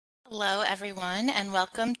Hello, everyone, and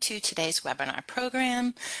welcome to today's webinar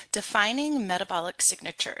program, Defining Metabolic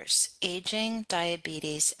Signatures, Aging,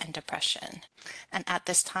 Diabetes, and Depression. And at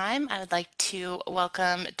this time, I would like to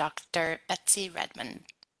welcome Dr. Betsy Redmond.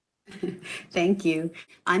 Thank you.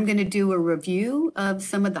 I'm going to do a review of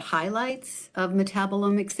some of the highlights of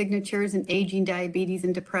metabolomic signatures in aging, diabetes,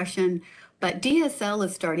 and depression. But DSL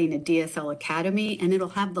is starting a DSL Academy, and it'll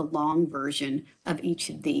have the long version of each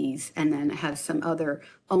of these, and then have some other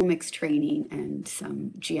OMX training and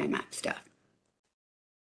some GIMAP stuff.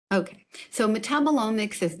 Okay, so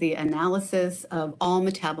metabolomics is the analysis of all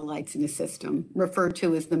metabolites in a system, referred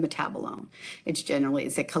to as the metabolome.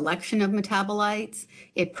 It's a collection of metabolites.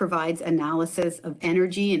 It provides analysis of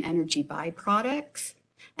energy and energy byproducts,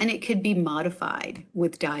 and it could be modified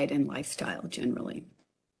with diet and lifestyle generally.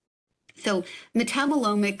 So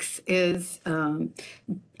metabolomics is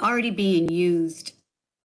already being used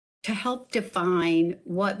to help define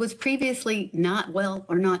what was previously not well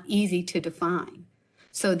or not easy to define.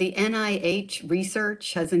 So the NIH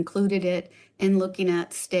research has included it in looking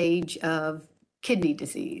at stage of kidney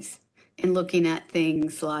disease, in looking at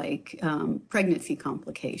things like pregnancy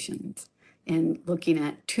complications, and looking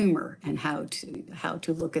at tumor and how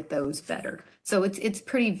to look at those better. So it's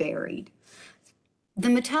pretty varied. The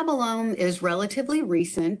metabolome is relatively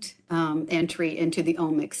recent entry into the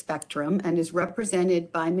omics spectrum and is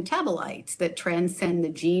represented by metabolites that transcend the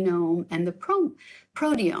genome and the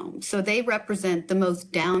proteome. So they represent the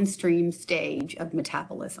most downstream stage of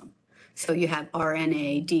metabolism. So you have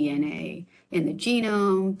RNA, DNA in the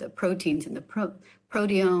genome, the proteins in the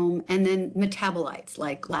proteome, and then metabolites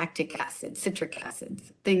like lactic acid, citric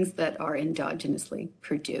acids, things that are endogenously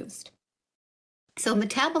produced. So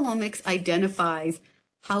metabolomics identifies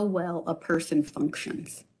how well a person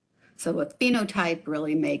functions. So a phenotype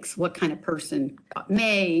really makes what kind of person got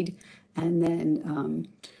made, and then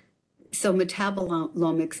so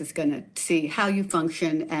metabolomics is going to see how you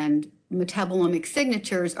function, and metabolomic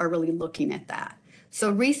signatures are really looking at that.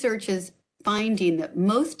 So research is finding that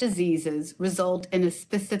most diseases result in a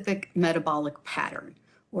specific metabolic pattern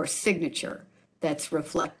or signature that's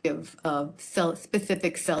reflective of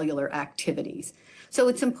specific cellular activities. So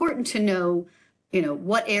it's important to know,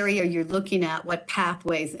 what area you're looking at, what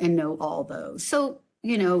pathways, and know all those. So,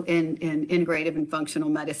 in integrative and functional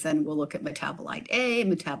medicine, we'll look at metabolite A,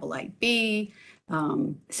 metabolite B.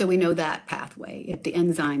 So we know that pathway. If the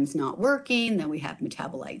enzyme's not working, then we have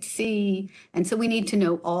metabolite C. And so we need to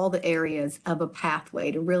know all the areas of a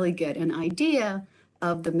pathway to really get an idea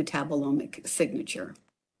of the metabolomic signature.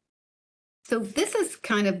 So this is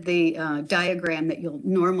kind of the diagram that you'll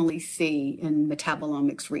normally see in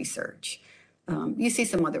metabolomics research. You see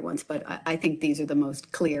some other ones, but I think these are the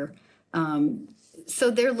most clear. So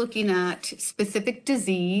they're looking at specific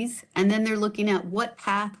disease, and then they're looking at what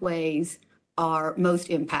pathways are most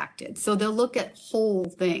impacted. So they'll look at whole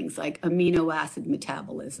things like amino acid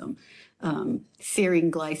metabolism,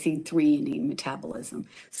 serine glycine threonine metabolism.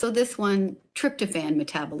 So this one, tryptophan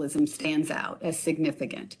metabolism, stands out as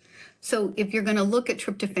significant. So if you're going to look at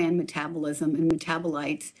tryptophan metabolism and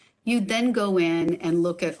metabolites, you then go in and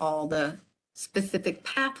look at all the specific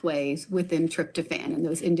pathways within tryptophan and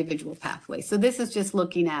those individual pathways. So this is just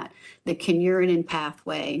looking at the kynurenine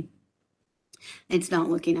pathway. It's not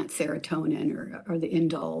looking at serotonin or the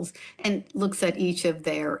indoles, and looks at each of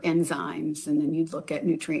their enzymes, and then you look at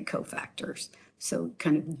nutrient cofactors. So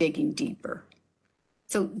kind of digging deeper.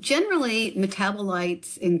 So generally,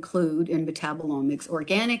 metabolites include in metabolomics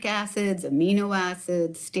organic acids, amino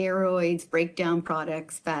acids, steroids, breakdown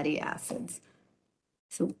products, fatty acids.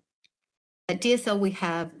 So at DSL, we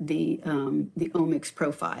have the omics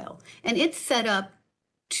profile, and it's set up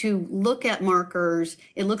to look at markers.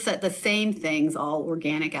 It looks at the same things all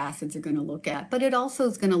organic acids are going to look at, but it also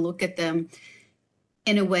is going to look at them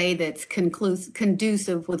in a way that's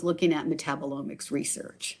conducive with looking at metabolomics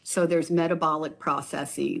research. So there's metabolic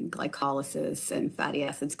processing, glycolysis, and fatty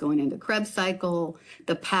acids going into Krebs cycle,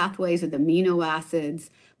 the pathways of the amino acids,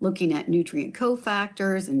 looking at nutrient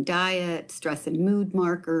cofactors and diet, stress and mood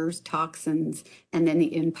markers, toxins, and then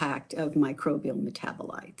the impact of microbial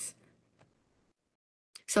metabolites.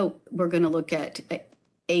 So we're going to look at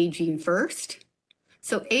aging first.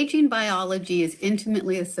 So aging biology is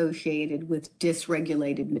intimately associated with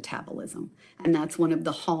dysregulated metabolism, and that's one of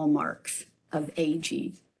the hallmarks of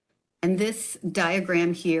aging. And this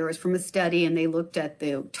diagram here is from a study, and they looked at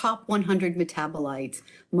the top 100 metabolites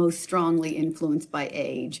most strongly influenced by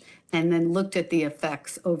age, and then looked at the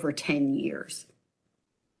effects over 10 years.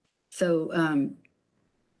 So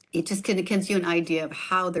it just kind of gives you an idea of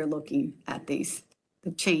how they're looking at the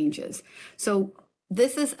changes. So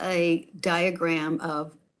this is a diagram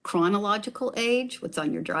of chronological age, what's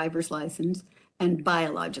on your driver's license, and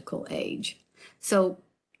biological age. So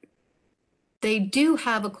they do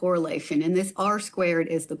have a correlation, and this R squared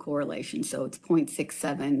is the correlation. So it's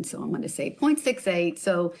 0.67. So I'm going to say 0.68.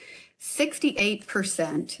 So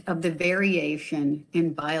 68% of the variation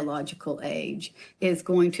in biological age is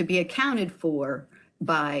going to be accounted for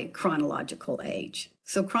by chronological age.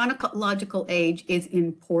 So chronological age is an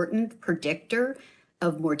important predictor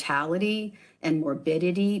of mortality and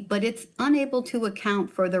morbidity, but it's unable to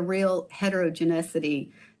account for the real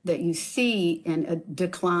heterogeneity that you see in a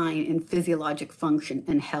decline in physiologic function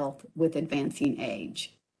and health with advancing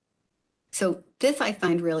age. So this I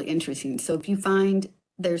find really interesting. So if you find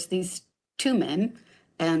there's these two men,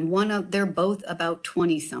 and they're both about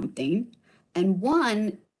 20 something, and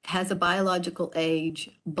one has a biological age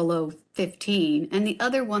below 15, and the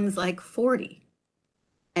other one's like 40.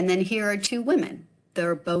 And then here are two women.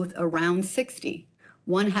 They're both around 60.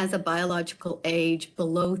 One has a biological age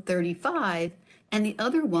below 35, and the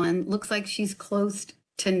other one looks like she's close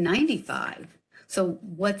to 95. So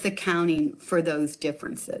what's accounting for those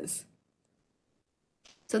differences?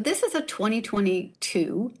 So this is a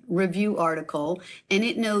 2022 review article, and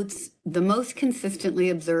it notes the most consistently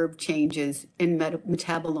observed changes in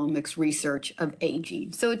metabolomics research of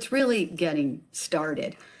aging. So it's really getting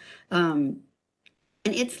started. And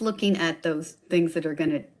it's looking at those things that are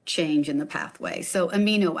going to change in the pathway. So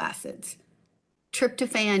amino acids.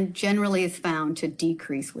 Tryptophan generally is found to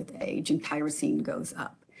decrease with age, and tyrosine goes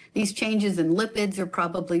up. These changes in lipids are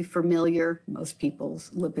probably familiar. Most people's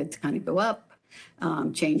lipids kind of go up.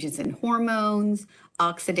 Changes in hormones,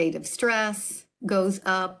 oxidative stress goes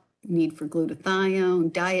up, need for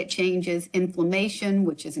glutathione, diet changes, inflammation,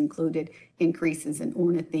 which is included increases in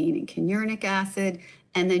ornithine and kynureninic acid,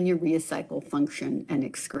 and then urea cycle function and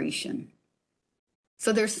excretion.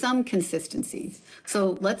 So there's some consistencies.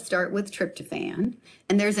 So let's start with tryptophan,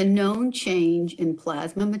 and there's a known change in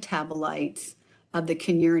plasma metabolites of the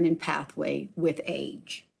kynurenine pathway with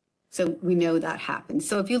age. So we know that happens.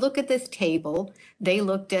 So if you look at this table, they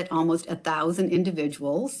looked at almost 1,000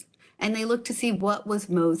 individuals, and they looked to see what was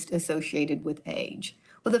most associated with age.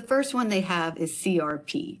 Well, the first one they have is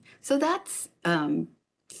CRP. So that's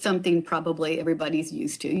something probably everybody's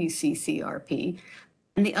used to. You see CRP.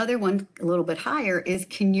 And the other one, a little bit higher, is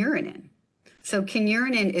kynurenine. So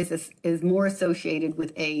kynurenine is more associated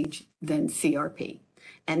with age than CRP.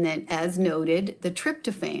 And then, as noted, the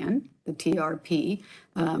tryptophan, the TRP,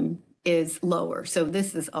 is lower. So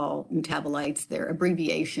this is all metabolites, they're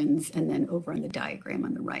abbreviations, and then over on the diagram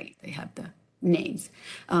on the right, they have the names.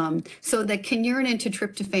 So the kynurenine to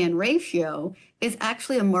tryptophan ratio is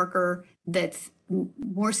actually a marker that's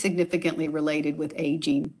more significantly related with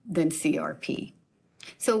aging than CRP.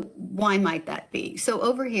 So why might that be? So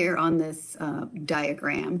over here on this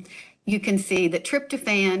diagram, you can see that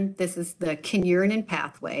tryptophan, this is the kynurenine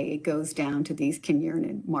pathway. It goes down to these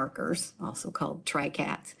kynurenine markers, also called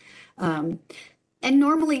TRICATs. And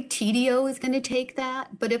normally TDO is going to take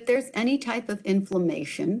that, but if there's any type of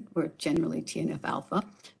inflammation, or generally TNF-alpha,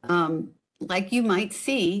 like you might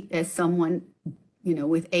see as someone,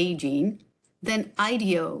 with aging, then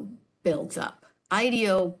IDO builds up.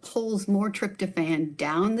 IDO pulls more tryptophan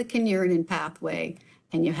down the kynurenine pathway,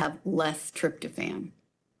 and you have less tryptophan.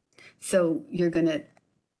 So you're going to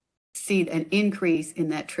see an increase in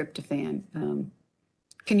that tryptophan,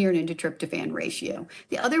 kynurenine to tryptophan ratio.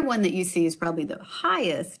 The other one that you see is probably the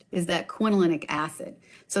highest is that quinolinic acid.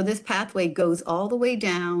 So this pathway goes all the way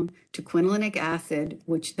down to quinolinic acid,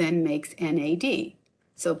 which then makes NAD.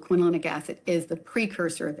 So quinolinic acid is the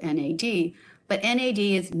precursor of NAD, but NAD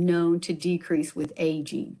is known to decrease with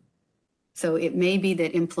aging. So it may be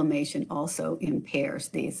that inflammation also impairs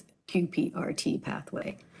these QPRT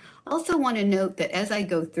pathway. I also want to note that as I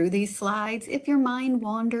go through these slides, if your mind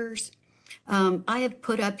wanders, I have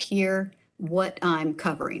put up here what I'm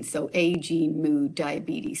covering. So aging, mood,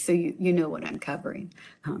 diabetes. So you know what I'm covering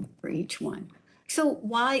for each one. So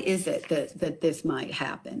why is it that this might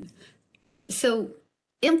happen? So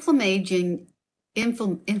inflammation aims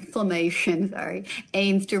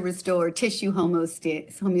to restore tissue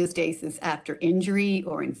homeostasis after injury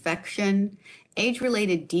or infection.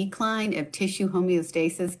 Age-related decline of tissue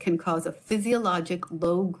homeostasis can cause a physiologic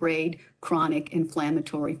low-grade chronic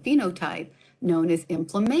inflammatory phenotype known as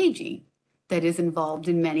inflammaging that is involved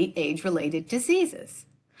in many age-related diseases.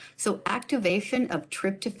 So activation of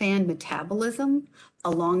tryptophan metabolism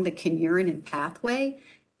along the kynurenine pathway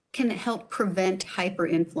can help prevent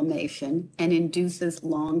hyperinflammation and induces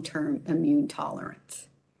long-term immune tolerance.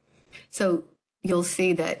 So you'll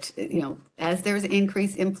see that, as there's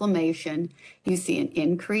increased inflammation, you see an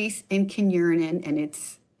increase in kynurenine, and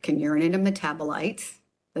it's kynurenine and metabolites,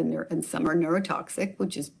 and some are neurotoxic,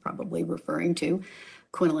 which is probably referring to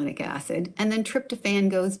quinolinic acid, and then tryptophan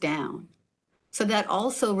goes down. So that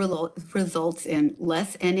also results in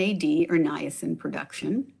less NAD or niacin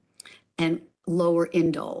production and lower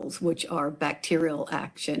indoles, which are bacterial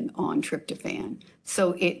action on tryptophan.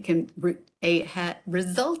 So it can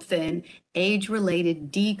results in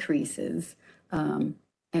age-related decreases and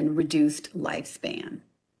reduced lifespan.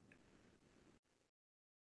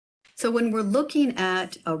 So when we're looking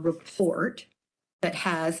at a report that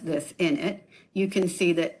has this in it, you can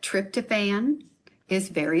see that tryptophan is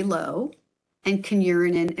very low and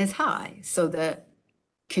kynurenine is high. So the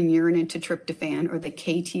kynurenine to tryptophan, or the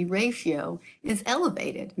KT ratio, is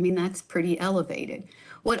elevated. I mean, that's pretty elevated.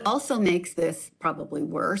 What also makes this probably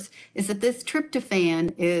worse is that this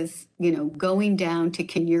tryptophan is, going down to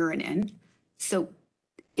kynurenine. So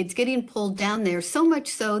it's getting pulled down there, so much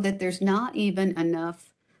so that there's not even enough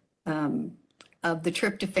of the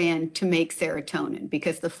tryptophan to make serotonin,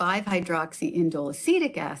 because the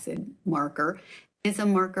 5-hydroxyindoleacetic acid marker is a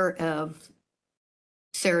marker of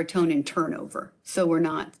serotonin turnover. So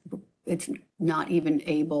it's not even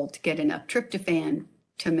able to get enough tryptophan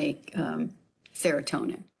to make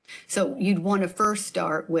serotonin. So you'd want to first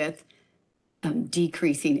start with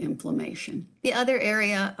decreasing inflammation. The other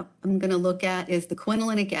area I'm going to look at is the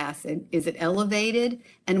quinolinic acid. Is it elevated?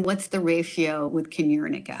 And what's the ratio with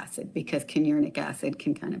kynureninic acid? Because kynureninic acid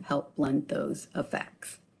can kind of help blunt those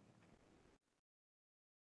effects.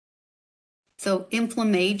 So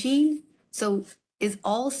inflammaging is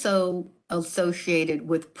also associated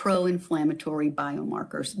with pro-inflammatory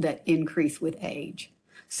biomarkers that increase with age.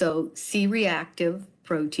 So C-reactive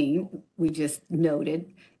protein, we just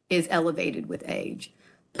noted, is elevated with age,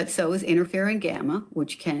 but so is interferon gamma,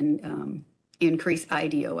 which can increase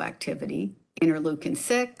IDO activity, interleukin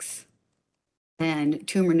 6, and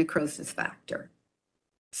tumor necrosis factor.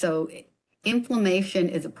 So inflammation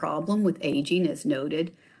is a problem with aging, as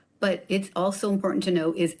noted, but it's also important to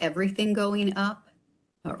know, is everything going up?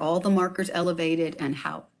 Are all the markers elevated, and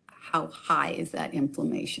how high is that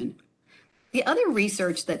inflammation? The other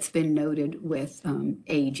research that's been noted with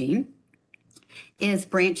aging is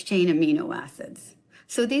branched-chain amino acids.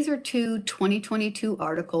 So these are two 2022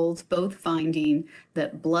 articles, both finding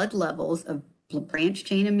that blood levels of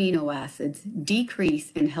branched-chain amino acids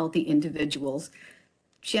decrease in healthy individuals,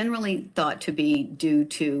 generally thought to be due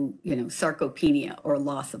to, sarcopenia or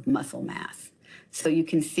loss of muscle mass. So you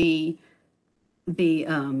can see the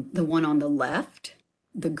one on the left,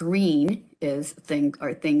 the green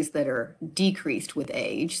are things that are decreased with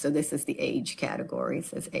age. So this is the age category, it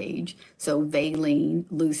says age. So valine,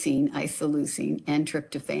 leucine, isoleucine, and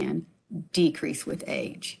tryptophan decrease with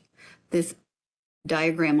age. This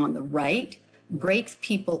diagram on the right breaks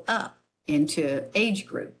people up into age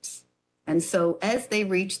groups. And so as they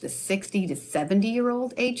reach the 60 to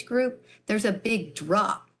 70-year-old age group, there's a big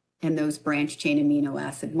drop in those branched-chain amino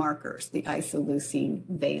acid markers, the isoleucine,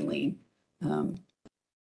 valine,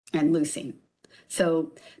 and leucine.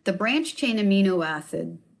 So the branched-chain amino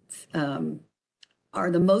acids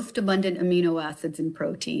are the most abundant amino acids in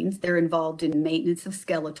proteins. They're involved in maintenance of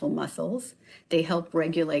skeletal muscles. They help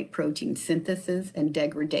regulate protein synthesis and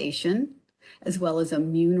degradation, as well as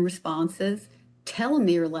immune responses,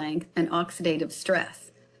 telomere length, and oxidative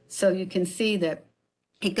stress. So you can see that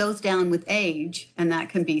it goes down with age, and that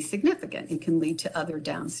can be significant. It can lead to other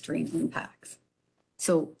downstream impacts.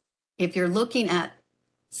 So if you're looking at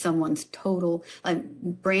someone's total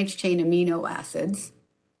branched chain amino acids,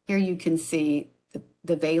 here you can see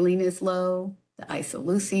the valine is low, the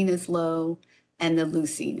isoleucine is low, and the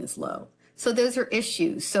leucine is low. So those are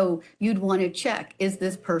issues. So you'd want to check, is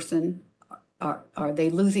this person, are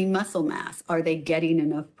they losing muscle mass? Are they getting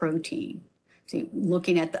enough protein? So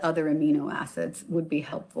looking at the other amino acids would be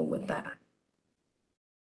helpful with that.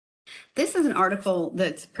 This is an article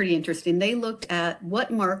that's pretty interesting. They looked at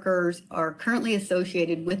what markers are currently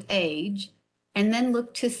associated with age, and then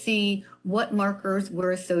looked to see what markers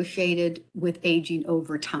were associated with aging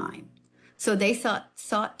over time. So they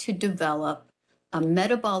sought to develop a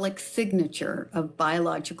metabolic signature of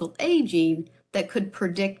biological aging that could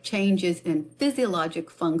predict changes in physiologic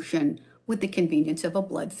function with the convenience of a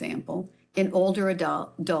blood sample in older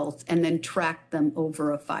adults, and then track them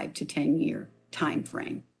over a 5 to 10 year time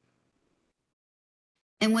frame.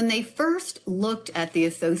 And when they first looked at the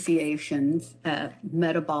associations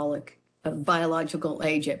metabolic of biological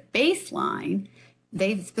age at baseline,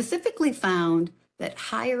 they specifically found that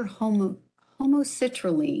higher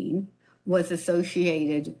homocitrulline was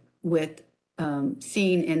associated with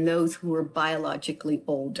seen in those who were biologically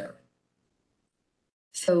older.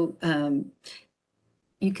 So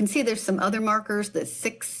you can see there's some other markers,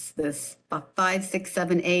 this 5, 6,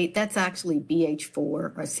 7, 8, that's actually BH4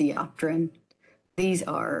 or ceopterin. These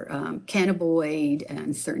are cannabinoid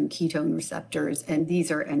and certain ketone receptors, and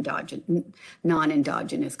these are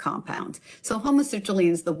non-endogenous compounds. So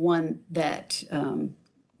homocitrulline is the one that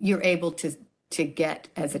you're able to get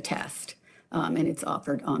as a test, and it's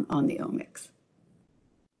offered on the OMX.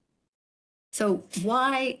 So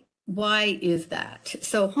why is that?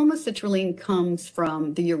 So homocitrulline comes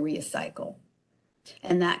from the urea cycle,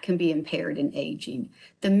 and that can be impaired in aging.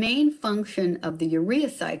 The main function of the urea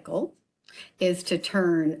cycle is to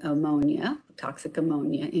turn ammonia, toxic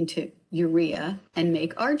ammonia, into urea and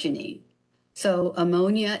make arginine. So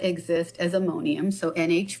ammonia exists as ammonium, so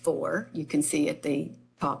NH4, you can see at the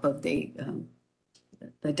top of the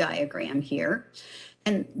diagram here.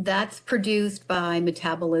 And that's produced by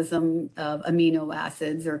metabolism of amino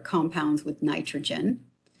acids or compounds with nitrogen.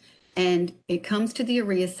 And it comes to the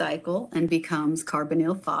urea cycle and becomes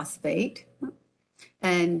carbonyl phosphate.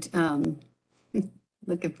 And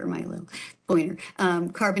looking for my little pointer.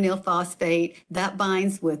 Carbonyl phosphate, that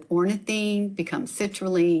binds with ornithine, becomes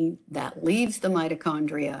citrulline, that leaves the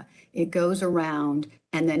mitochondria. It goes around,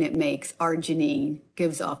 and then it makes arginine,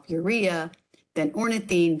 gives off urea. Then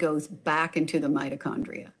ornithine goes back into the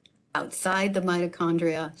mitochondria. Outside the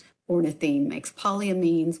mitochondria, ornithine makes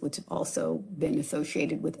polyamines, which have also been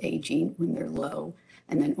associated with aging when they're low.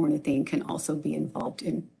 And then ornithine can also be involved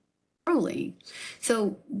in proline.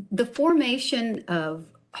 So the formation of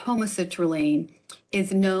homocitrulline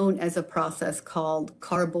is known as a process called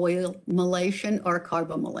carbomylation or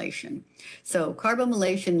carbomylation. So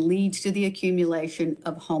carbomylation leads to the accumulation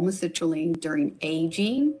of homocitrulline during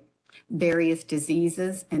aging, various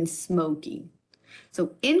diseases, and smoking.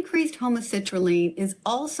 So increased homocitrulline is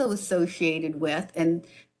also associated with, and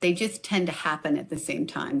they just tend to happen at the same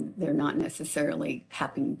time. They're not necessarily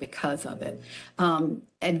happening because of it.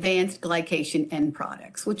 Advanced glycation end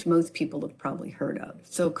products, which most people have probably heard of.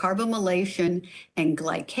 So carbomylation and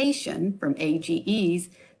glycation from AGEs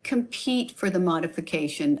compete for the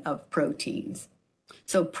modification of proteins.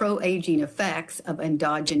 So pro-aging effects of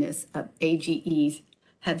endogenous AGEs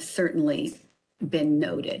have certainly been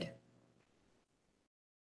noted.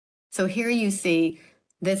 So here you see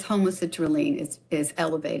this homocitrulline is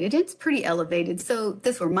elevated. It's pretty elevated. So if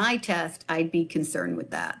this were my test, I'd be concerned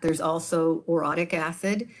with that. There's also orotic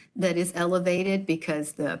acid that is elevated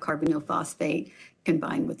because the carbonyl phosphate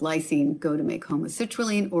combined with lysine go to make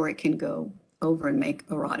homocitrulline, or it can go over and make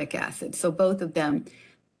orotic acid. So both of them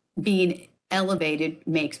being elevated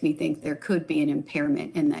makes me think there could be an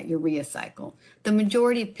impairment in that urea cycle. The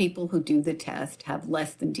majority of people who do the test have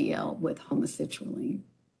less than DL with homocitrulline.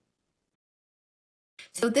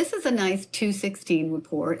 So this is a nice 216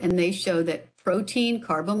 report, and they show that protein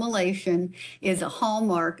carbomylation is a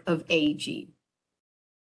hallmark of aging.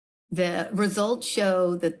 The results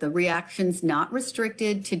show that the reaction's not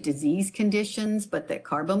restricted to disease conditions, but that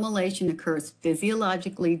carbomylation occurs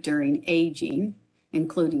physiologically during aging,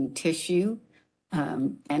 including tissue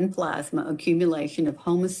and plasma accumulation of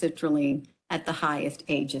homocitrulline at the highest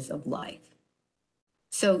ages of life.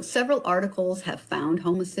 So several articles have found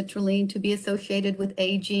homocitrulline to be associated with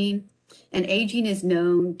aging, and aging is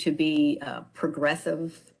known to be a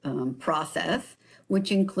progressive process,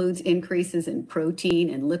 which includes increases in protein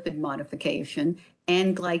and lipid modification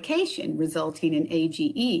and glycation, resulting in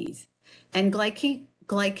AGEs. And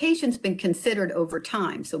glycation's been considered over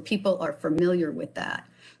time, so people are familiar with that.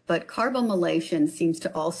 But carbomylation seems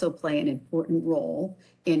to also play an important role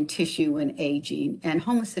in tissue and aging, and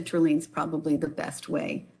homocitrulline is probably the best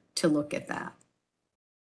way to look at that.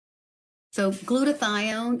 So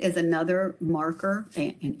glutathione is another marker,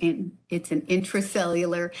 and it's an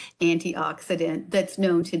intracellular antioxidant that's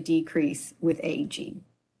known to decrease with aging.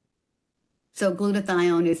 So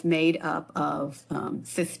glutathione is made up of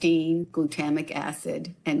cysteine, glutamic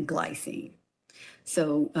acid, and glycine.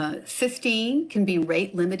 So cysteine can be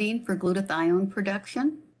rate limiting for glutathione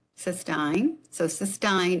production. Cysteine. So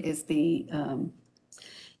cysteine is the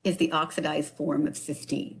oxidized form of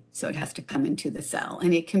cysteine. So it has to come into the cell,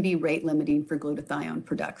 and it can be rate limiting for glutathione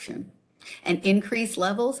production. And increased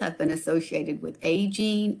levels have been associated with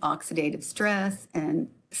aging, oxidative stress,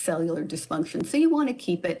 and cellular dysfunction. So you want to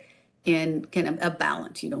keep it in kind of a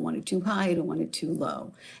balance. You don't want it too high, you don't want it too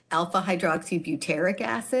low. Alpha hydroxybutyric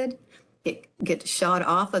acid, it gets shot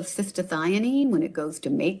off of cystathionine when it goes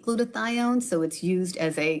to make glutathione, so it's used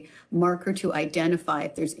as a marker to identify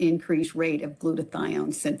if there's increased rate of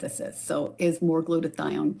glutathione synthesis. So is more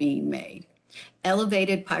glutathione being made?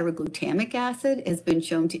 Elevated pyroglutamic acid has been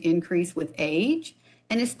shown to increase with age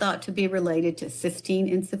and is thought to be related to cysteine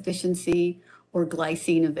insufficiency or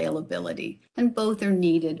glycine availability, and both are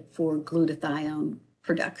needed for glutathione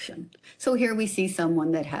production. So here we see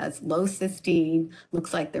someone that has low cysteine,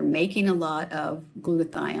 looks like they're making a lot of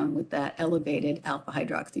glutathione with that elevated alpha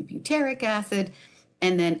hydroxybutyric acid,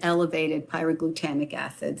 and then elevated pyroglutamic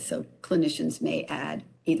acid. So clinicians may add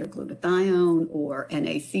either glutathione or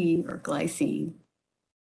NAC or glycine.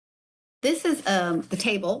 This is the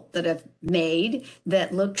table that I've made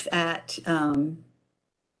that looks at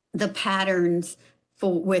the patterns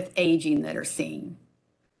with aging that are seen.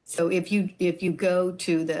 So if you go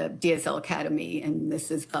to the DSL Academy, and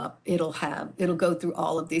this is up, it'll go through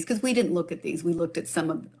all of these, because we didn't look at these. We looked at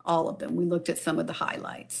all of them. We looked at some of the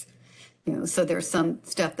highlights. So there's some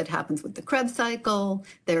stuff that happens with the Krebs cycle.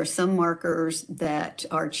 There are some markers that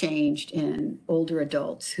are changed in older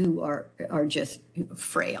adults who are just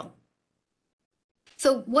frail.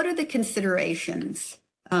 So what are the considerations?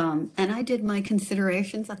 And I did my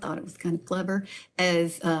considerations, I thought it was kind of clever,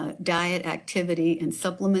 as diet, activity, and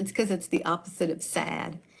supplements, because it's the opposite of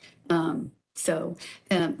SAD.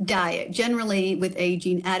 Diet, generally with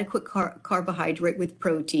aging, adequate carbohydrate with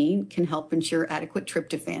protein can help ensure adequate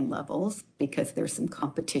tryptophan levels, because there's some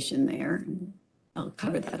competition there. I'll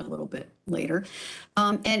cover that a little bit later.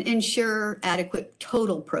 And ensure adequate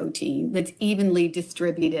total protein that's evenly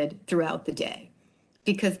distributed throughout the day.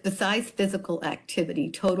 Because besides physical activity,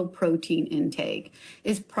 total protein intake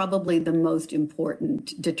is probably the most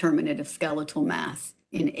important determinant of skeletal mass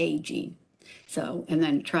in aging. So, and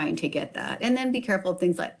then trying to get that. And then be careful of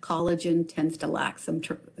things like collagen tends to lack some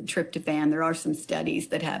tryptophan. There are some studies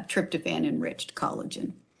that have tryptophan-enriched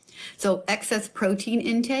collagen. So excess protein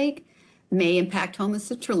intake may impact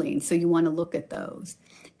homocysteine, so you want to look at those.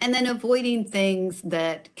 And then avoiding things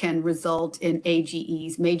that can result in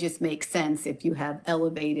AGEs may just make sense if you have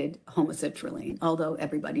elevated homocysteine, although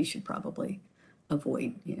everybody should probably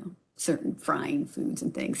avoid, certain frying foods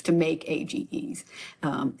and things to make AGEs.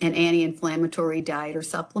 An anti-inflammatory diet or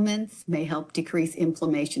supplements may help decrease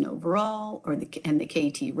inflammation overall, and the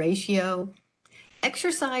KT ratio.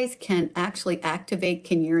 Exercise can actually activate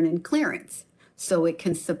kynurenine clearance, so it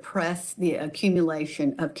can suppress the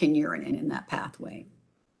accumulation of kynurenine in that pathway.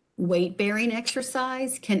 Weight-bearing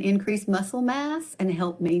exercise can increase muscle mass and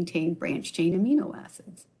help maintain branched-chain amino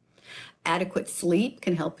acids. Adequate sleep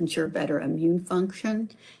can help ensure better immune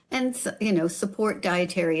function and, support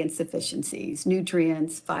dietary insufficiencies,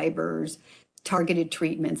 nutrients, fibers, targeted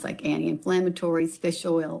treatments like anti-inflammatories, fish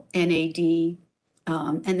oil, NAD,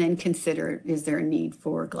 and then consider, is there a need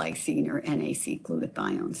for glycine or NAC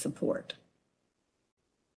glutathione support?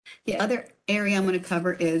 The other area I'm going to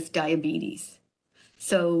cover is diabetes.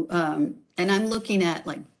 So, and I'm looking at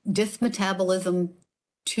like dysmetabolism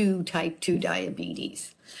to type 2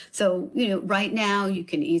 diabetes. So, right now you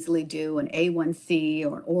can easily do an A1C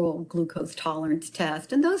or oral glucose tolerance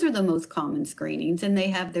test, and those are the most common screenings, and they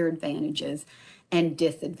have their advantages and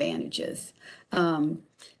disadvantages. You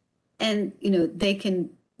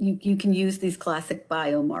can use these classic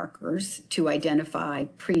biomarkers to identify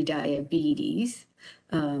prediabetes.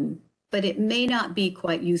 But it may not be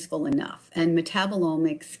quite useful enough. And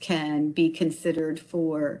metabolomics can be considered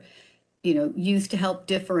for, used to help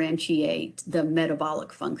differentiate the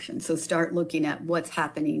metabolic function. So start looking at what's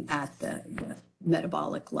happening at the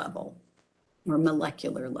metabolic level or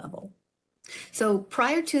molecular level. So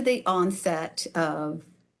prior to the onset of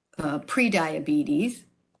prediabetes,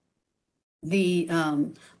 the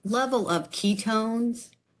level of ketones,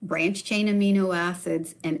 branched chain amino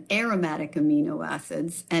acids, and aromatic amino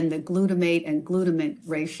acids, and the glutamate and glutamate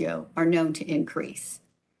ratio are known to increase.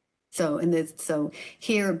 So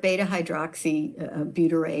here, beta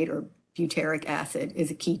hydroxybutyrate or butyric acid is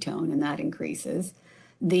a ketone, and that increases.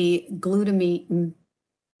 The glutamate,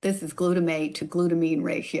 this is glutamate to glutamine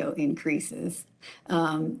ratio increases.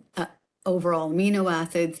 Overall amino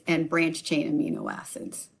acids and branched chain amino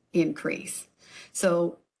acids increase.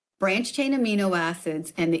 So branched chain amino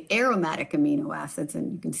acids and the aromatic amino acids,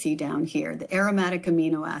 and you can see down here, the aromatic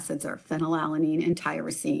amino acids are phenylalanine and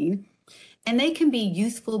tyrosine, and they can be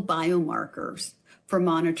useful biomarkers for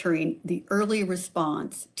monitoring the early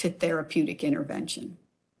response to therapeutic intervention.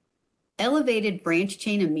 Elevated branched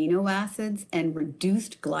chain amino acids and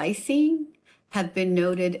reduced glycine have been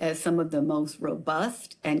noted as some of the most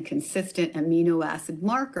robust and consistent amino acid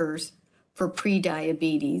markers for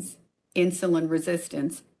prediabetes, insulin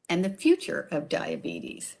resistance, and the future of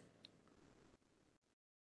diabetes.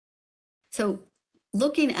 So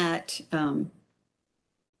looking at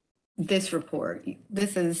this report,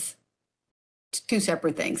 this is two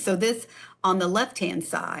separate things. So this on the left-hand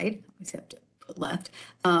side, I just have to put left,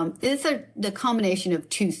 is the combination of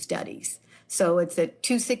two studies. So it's a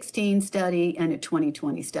 2016 study and a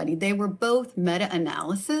 2020 study. They were both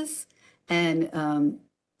meta-analysis and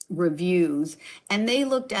reviews, and they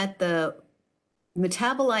looked at the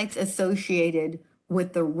metabolites associated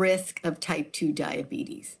with the risk of type 2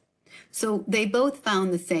 diabetes. So they both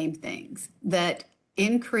found the same things, that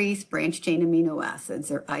increased branched chain amino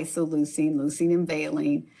acids, or isoleucine, leucine and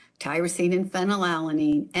valine, tyrosine and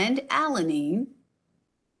phenylalanine, and alanine,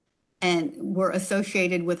 and were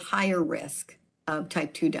associated with higher risk of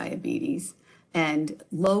type 2 diabetes and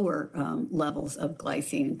lower levels of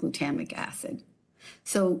glycine and glutamic acid.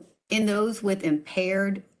 So in those with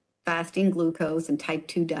impaired fasting glucose and type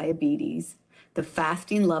 2 diabetes, the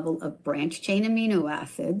fasting level of branched chain amino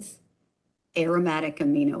acids, aromatic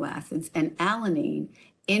amino acids, and alanine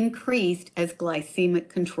increased as glycemic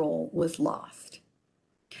control was lost.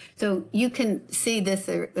 So you can see this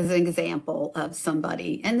as an example of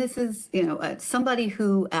somebody, and this is, somebody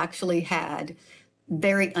who actually had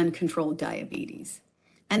very uncontrolled diabetes.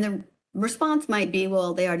 And the response might be,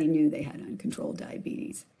 well, they already knew they had uncontrolled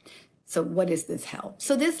diabetes. So what does this help?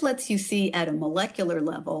 So this lets you see at a molecular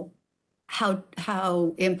level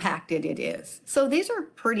how impacted it is. So these are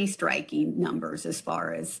pretty striking numbers as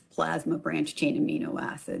far as plasma branched chain amino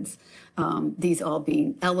acids, these all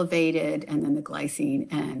being elevated, and then the glycine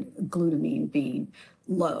and glutamine being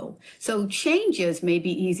low. So changes may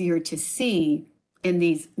be easier to see in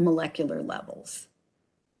these molecular levels.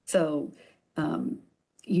 So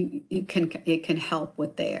it can help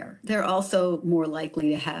with there. They're also more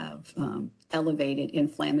likely to have elevated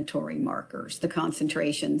inflammatory markers. The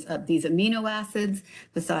concentrations of these amino acids,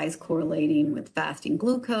 besides correlating with fasting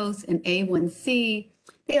glucose and A1C,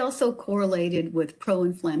 they also correlated with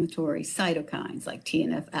pro-inflammatory cytokines like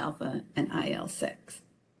TNF alpha and IL-6.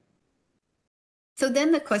 So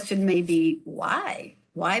then the question may be, why?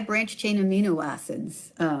 Why branched chain amino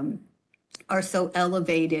acids are so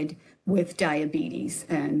elevated with diabetes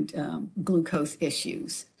and glucose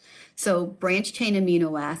issues? So branched chain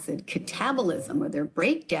amino acid catabolism, or their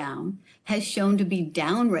breakdown, has shown to be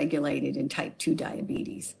downregulated in type 2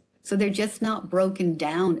 diabetes. So they're just not broken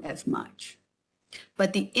down as much.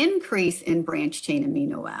 But the increase in branched chain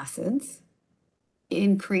amino acids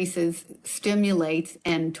stimulates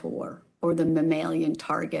mTOR, or the mammalian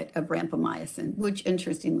target of rapamycin, which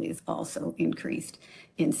interestingly is also increased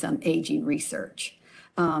in some aging research.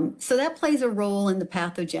 So that plays a role in the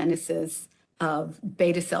pathogenesis of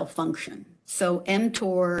beta cell function. So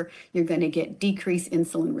mTOR, you're going to get decreased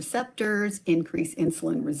insulin receptors, increased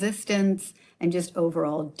insulin resistance, and just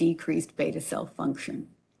overall decreased beta cell function.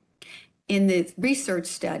 In the research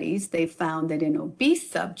studies, they found that in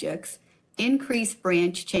obese subjects, increased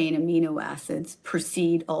branched chain amino acids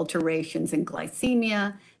precede alterations in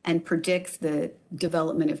glycemia and predicts the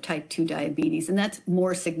development of type 2 diabetes. And that's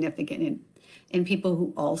more significant in people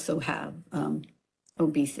who also have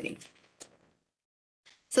obesity.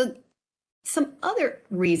 So some other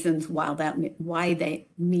reasons why they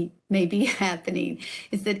may be happening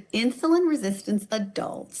is that insulin resistant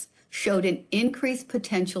adults showed an increased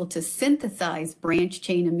potential to synthesize branched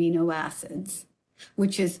chain amino acids,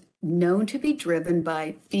 which is known to be driven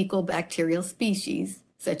by fecal bacterial species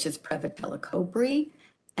such as Prevotella cobri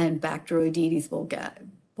and Bacteroidetes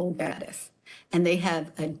vulgaris. And they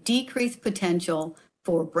have a decreased potential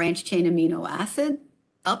for branched chain amino acid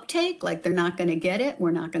uptake, like they're not going to get it,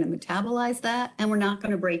 we're not going to metabolize that, and we're not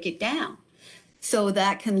going to break it down. So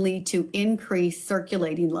that can lead to increased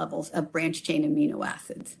circulating levels of branched chain amino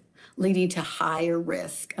acids, leading to higher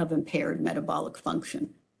risk of impaired metabolic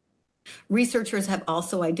function. Researchers have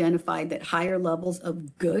also identified that higher levels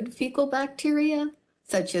of good fecal bacteria,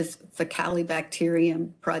 such as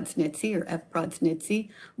Faecalibacterium prodznitzi or F.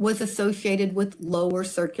 prodznitzi, was associated with lower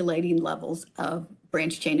circulating levels of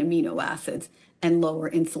branched chain amino acids and lower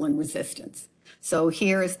insulin resistance. So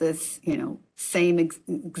here is this, same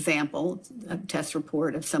example, a test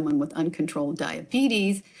report of someone with uncontrolled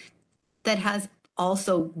diabetes that has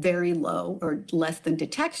also very low or less than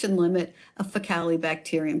detection limit of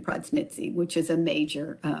Faecalibacterium prodznitzi, which is a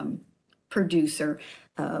major producer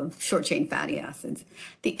of short chain fatty acids.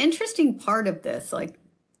 The interesting part of this, like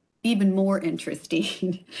even more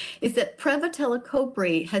interesting, is that Prevotella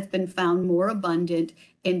cobri has been found more abundant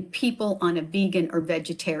in people on a vegan or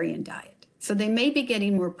vegetarian diet. So they may be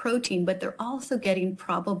getting more protein, but they're also getting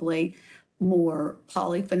probably more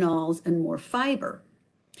polyphenols and more fiber.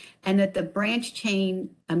 And that the branched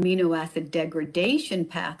chain amino acid degradation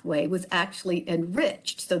pathway was actually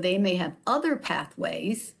enriched. So they may have other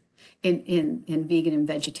pathways in vegan and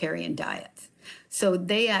vegetarian diets. So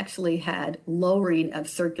they actually had lowering of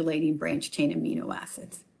circulating branched chain amino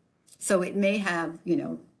acids. So it may have,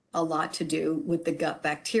 a lot to do with the gut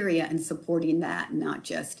bacteria and supporting that, not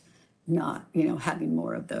just not, having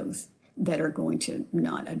more of those that are going to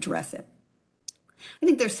not address it. I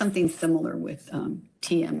think there's something similar with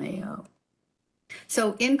TMAO.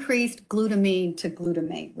 So increased glutamine to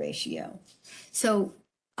glutamate ratio. So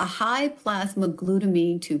a high plasma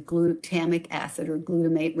glutamine to glutamic acid or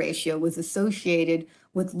glutamate ratio was associated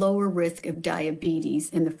with lower risk of diabetes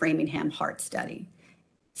in the Framingham Heart Study.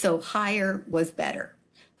 So higher was better.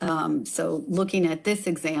 So looking at this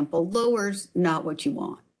example, lower's not what you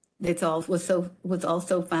want. It was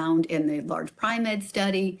also found in the large primate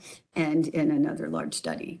study and in another large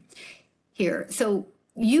study here. So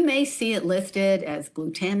you may see it listed as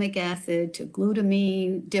glutamic acid to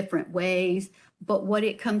glutamine, different ways, but what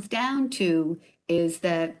it comes down to is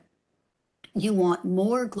that you want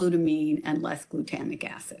more glutamine and less glutamic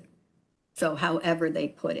acid. So however they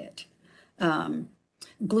put it.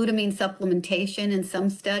 Glutamine supplementation in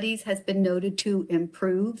some studies has been noted to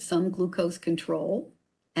improve some glucose control,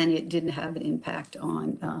 and it didn't have an impact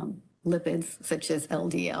on lipids such as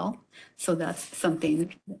LDL. So that's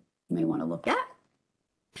something you may want to look at.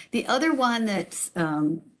 The other one that's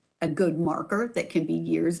a good marker that can be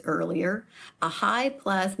years earlier, a high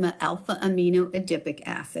plasma alpha amino adipic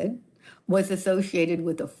acid was associated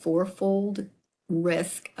with a 4-fold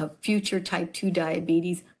risk of future type 2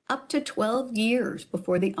 diabetes up to 12 years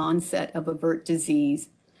before the onset of overt disease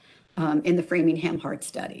in the Framingham Heart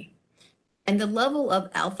Study. And the level of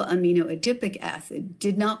alpha amino adipic acid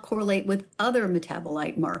did not correlate with other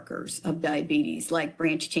metabolite markers of diabetes, like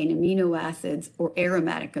branched chain amino acids or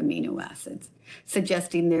aromatic amino acids,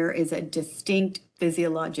 suggesting there is a distinct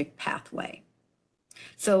physiologic pathway.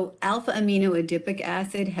 So alpha amino adipic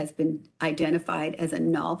acid has been identified as a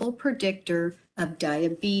novel predictor of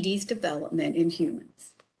diabetes development in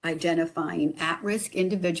humans, identifying at-risk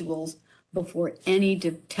individuals before any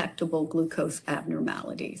detectable glucose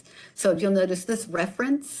abnormalities. So you'll notice this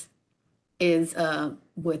reference is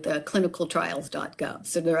with clinicaltrials.gov.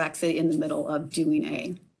 So they're actually in the middle of doing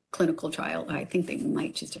a clinical trial. I think they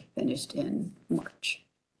might just have finished in March.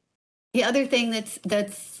 The other thing that's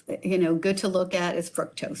good to look at is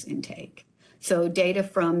fructose intake. So data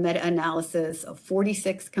from meta-analysis of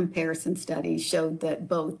 46 comparison studies showed that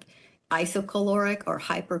both isocaloric or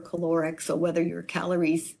hypercaloric, so whether your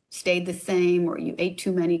calories stayed the same or you ate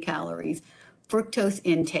too many calories, fructose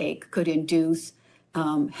intake could induce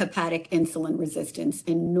hepatic insulin resistance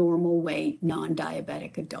in normal weight,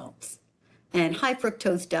 non-diabetic adults. And high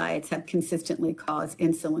fructose diets have consistently caused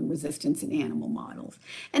insulin resistance in animal models.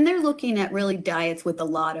 And they're looking at really diets with a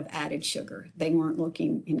lot of added sugar. They weren't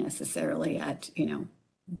looking necessarily at,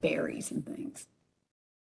 berries and things.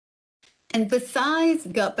 And besides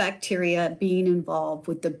gut bacteria being involved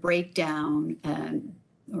with the breakdown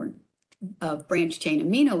of branched chain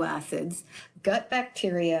amino acids, gut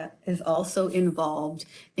bacteria is also involved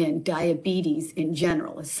in diabetes in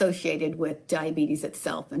general, associated with diabetes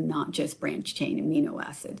itself and not just branched chain amino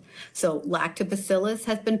acid. So lactobacillus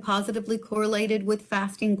has been positively correlated with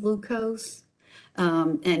fasting glucose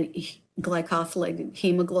and glycosylated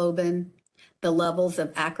hemoglobin. The levels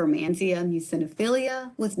of Akkermansia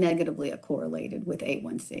muciniphila was negatively correlated with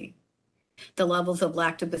A1C. The levels of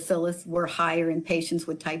lactobacillus were higher in patients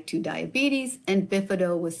with type 2 diabetes, and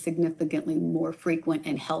bifido was significantly more frequent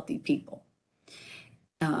in healthy people.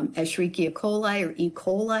 Escherichia coli or E.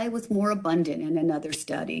 coli was more abundant in another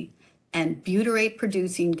study, and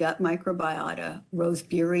butyrate-producing gut microbiota,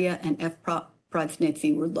 Roseburia and F.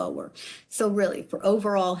 Prodsnitzi were lower. So really, for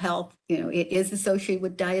overall health, it is associated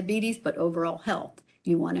with diabetes, but overall health,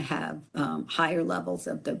 you want to have higher levels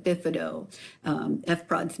of the bifido, F.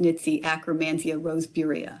 Prodsnitzi, Akkermansia,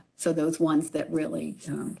 Roseburia. So those ones that really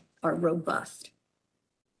are robust.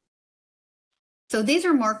 So these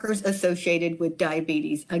are markers associated with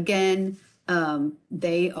diabetes. Again,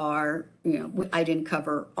 they are, I didn't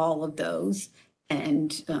cover all of those.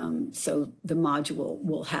 And so the module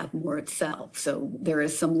will have more itself. So there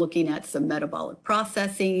is some looking at some metabolic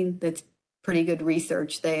processing that's pretty good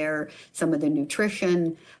research there, some of the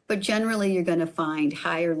nutrition, but generally you're going to find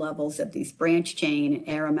higher levels of these branched chain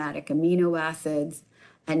aromatic amino acids,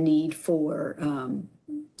 a need for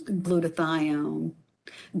glutathione,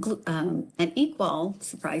 and equal,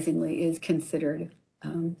 surprisingly, is considered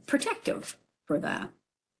protective for that.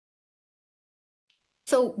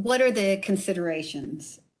 So what are the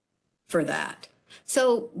considerations for that?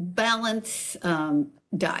 So balance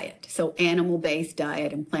diet, so animal-based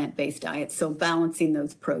diet and plant-based diet. So balancing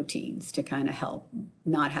those proteins to kind of help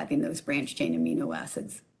not having those branched chain amino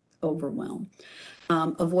acids overwhelm.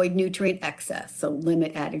 Avoid nutrient excess, so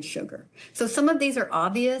limit added sugar. So some of these are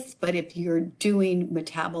obvious, but if you're doing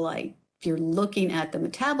metabolite, if you're looking at the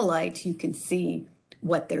metabolites, you can see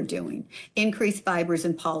what they're doing. Increase fibers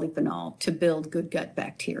and polyphenol to build good gut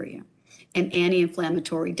bacteria. An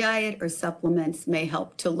anti-inflammatory diet or supplements may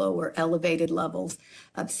help to lower elevated levels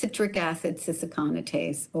of citric acid,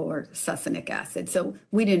 succinylase, or succinic acid. So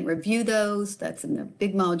we didn't review those, that's in the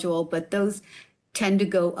big module, but those tend to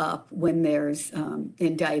go up when there's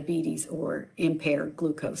in diabetes or impaired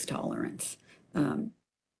glucose tolerance,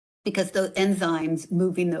 because the enzymes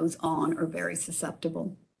moving those on are very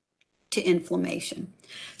susceptible to inflammation.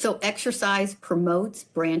 So exercise promotes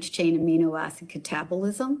branch chain amino acid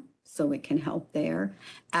catabolism, so it can help there.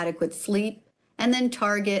 Adequate sleep, and then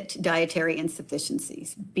target dietary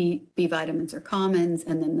insufficiencies. B vitamins are commons,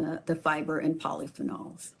 and then the fiber and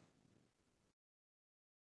polyphenols.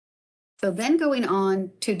 So then going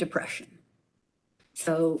on to depression.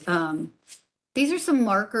 So these are some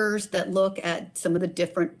markers that look at some of the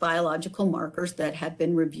different biological markers that have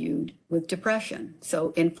been reviewed with depression.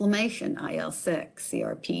 So inflammation, IL-6,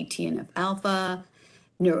 CRP, TNF-alpha,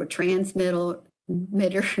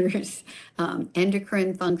 neurotransmitters,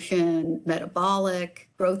 endocrine function, metabolic,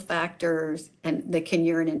 growth factors, and the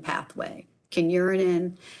kynurenine pathway.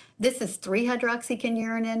 Kynurenine, this is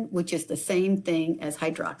 3-hydroxykynurenine, which is the same thing as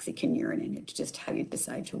hydroxykynurenine. It's just how you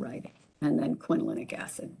decide to write it. And then quinolinic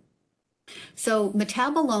acid. So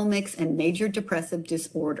metabolomics and major depressive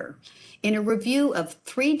disorder. In a review of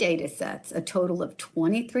 3 data sets, a total of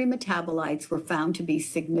 23 metabolites were found to be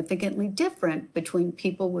significantly different between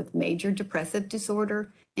people with major depressive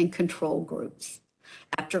disorder and control groups.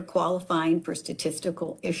 After qualifying for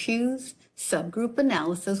statistical issues, subgroup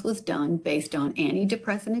analysis was done based on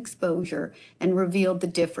antidepressant exposure and revealed the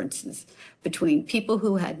differences between people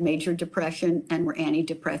who had major depression and were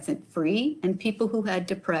antidepressant free and people who had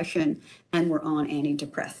depression and were on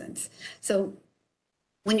antidepressants. So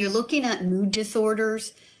when you're looking at mood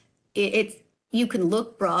disorders, you can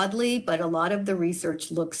look broadly, but a lot of the research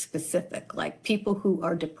looks specific, like people who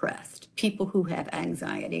are depressed, people who have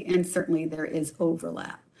anxiety, and certainly there is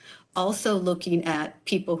overlap. Also looking at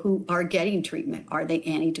people who are getting treatment. Are they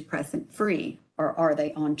antidepressant free or are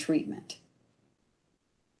they on treatment?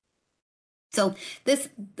 So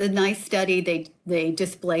the nice study, they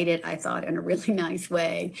displayed it, I thought, in a really nice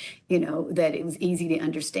way, that it was easy to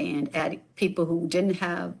understand. People who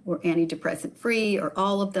were antidepressant free or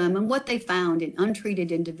all of them. And what they found in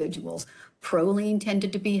untreated individuals, proline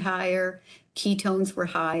tended to be higher, ketones were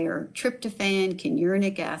higher, tryptophan,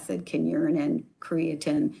 kynureninic acid, kynurenine,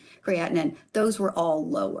 creatinine, those were all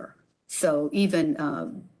lower. So even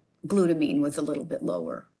glutamine was a little bit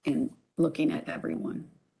lower in looking at everyone.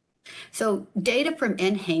 So data from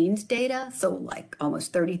NHANES data, so like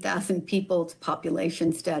almost 30,000 people's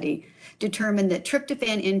population study, determined that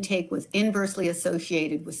tryptophan intake was inversely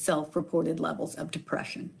associated with self-reported levels of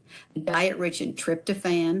depression. A diet rich in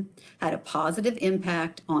tryptophan had a positive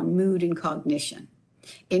impact on mood and cognition.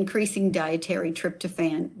 Increasing dietary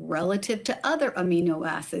tryptophan relative to other amino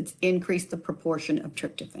acids increased the proportion of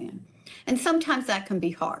tryptophan. And sometimes that can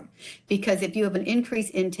be hard because if you have an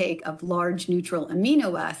increased intake of large neutral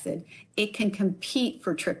amino acid, it can compete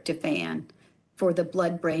for tryptophan for the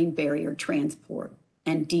blood-brain barrier transport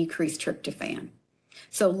and decrease tryptophan.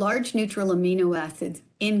 So large neutral amino acids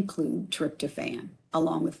include tryptophan,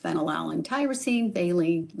 along with phenylalanine, tyrosine,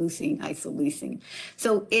 valine, leucine, isoleucine.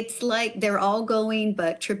 So it's like they're all going,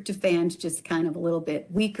 but tryptophan's just kind of a little bit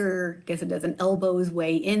weaker. I guess it doesn't elbow its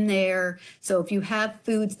way in there. So if you have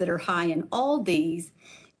foods that are high in all these,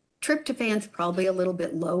 tryptophan's probably a little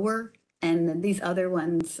bit lower. And then these other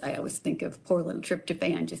ones, I always think of poor little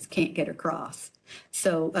tryptophan just can't get across.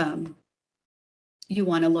 So you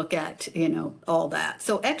want to look at, all that.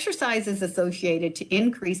 So exercise is associated to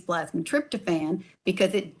increase plasma tryptophan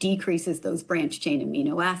because it decreases those branch chain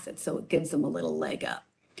amino acids. So it gives them a little leg up.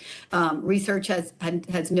 Research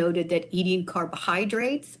has noted that eating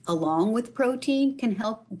carbohydrates along with protein can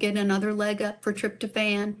help get another leg up for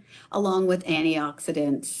tryptophan, along with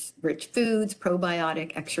antioxidants, rich foods,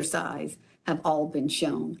 probiotic, exercise have all been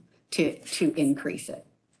shown to increase it.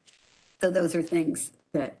 So those are things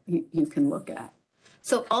that you can look at.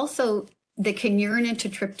 So also the kynurenine to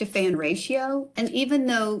tryptophan ratio, and even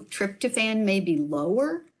though tryptophan may be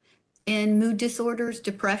lower in mood disorders,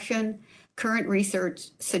 depression, current research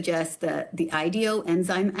suggests that the IDO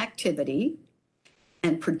enzyme activity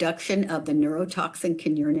and production of the neurotoxin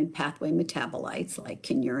kynurenine pathway metabolites like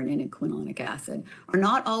kynurenine and quinolinic acid are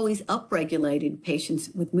not always upregulated in patients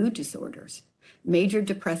with mood disorders. major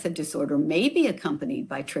depressive disorder may be accompanied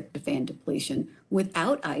by tryptophan depletion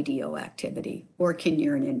without IDO activity or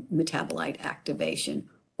kynurenine metabolite activation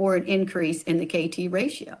or an increase in the KT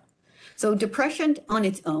ratio. So depression on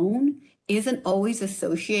its own isn't always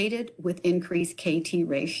associated with increased KT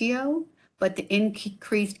ratio, but the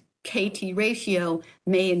increased KT ratio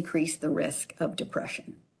may increase the risk of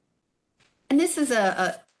depression. And this is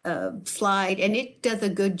a slide, and it does a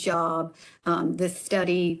good job. This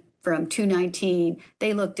study from 2019,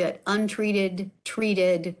 they looked at untreated,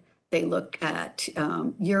 treated, they looked at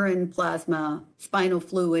urine, plasma, spinal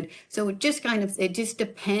fluid. So it just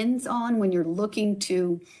depends on when you're looking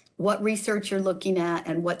to what research you're looking at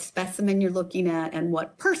and what specimen you're looking at and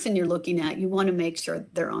what person you're looking at. You want to make sure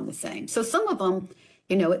they're on the same. So some of them,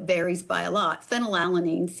 it varies by a lot.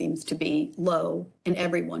 Phenylalanine seems to be low in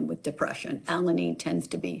everyone with depression. Alanine tends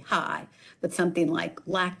to be high, but something like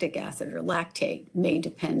lactic acid or lactate may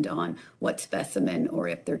depend on what specimen or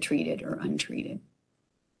if they're treated or untreated.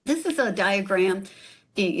 This is a diagram.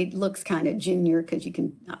 It looks kind of junior because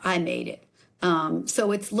I made it.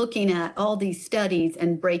 So it's looking at all these studies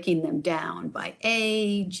and breaking them down by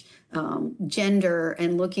age, gender,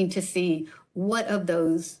 and looking to see what of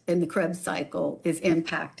those in the Krebs cycle is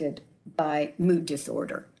impacted by mood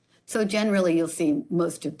disorder. So generally, you'll see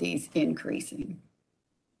most of these increasing.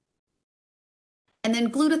 And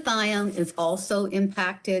then glutathione is also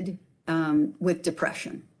impacted with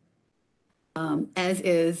depression, as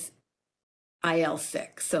is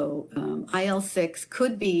IL-6. So IL-6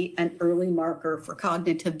 could be an early marker for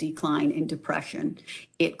cognitive decline in depression.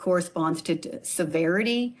 It corresponds to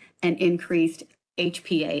severity and increased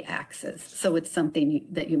HPA axis. So it's something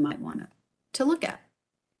that you might want to look at.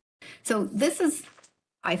 So this is,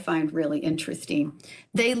 I find really interesting.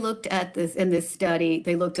 They looked at this in this study,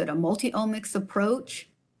 they looked at a multi-omics approach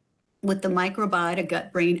with the microbiota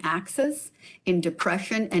gut-brain axis in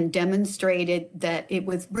depression and demonstrated that it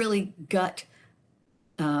was really gut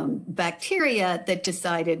bacteria that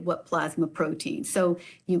decided what plasma protein. So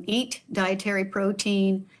you eat dietary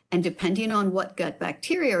protein, and depending on what gut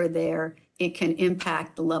bacteria are there, it can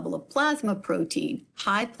impact the level of plasma protein.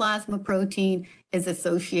 High plasma protein is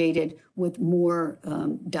associated with more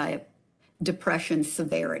depression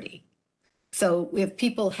severity. So if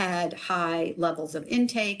people had high levels of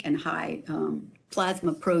intake and high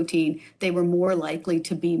plasma protein, they were more likely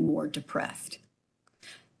to be more depressed.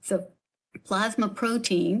 So plasma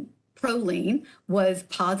protein, proline, was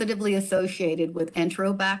positively associated with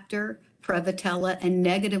Enterobacter, Prevotella, and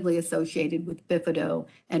negatively associated with Bifido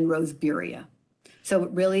and Roseburia. So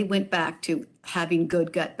it really went back to having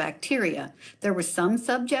good gut bacteria. There were some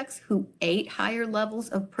subjects who ate higher levels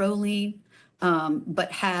of proline,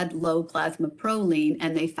 but had low plasma proline,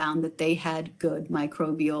 and they found that they had good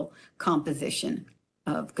microbial composition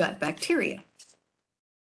of gut bacteria.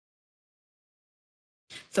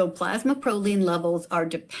 So plasma proline levels are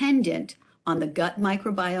dependent on the gut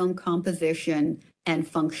microbiome composition and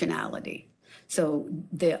functionality. So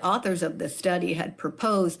the authors of the study had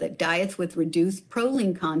proposed that diets with reduced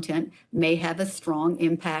proline content may have a strong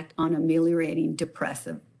impact on ameliorating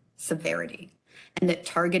depressive severity, and that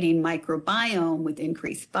targeting microbiome with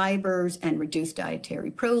increased fibers and reduced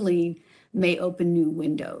dietary proline may open new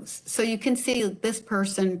windows. So you can see this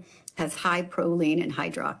person has high proline and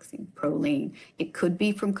hydroxyproline. It could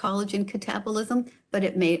be from collagen catabolism, but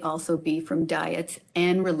it may also be from diets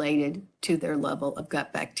and related to their level of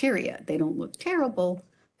gut bacteria. They don't look terrible,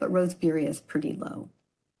 but Roseburia is pretty low.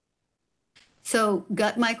 So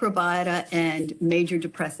gut microbiota and major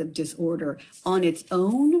depressive disorder on its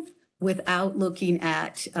own, without looking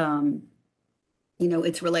at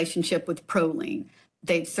its relationship with proline,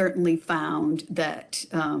 they've certainly found that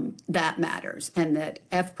that matters, and that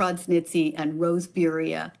F. prodsnitzi and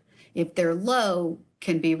Roseburia, if they're low,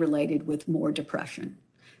 can be related with more depression.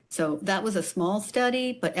 So that was a small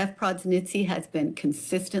study, but F. prodsnitzi has been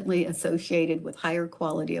consistently associated with higher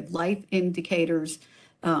quality of life indicators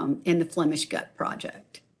in the Flemish Gut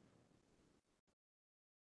Project.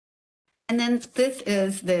 And then this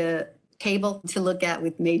is the table to look at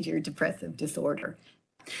with major depressive disorder.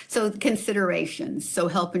 So considerations, so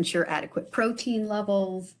help ensure adequate protein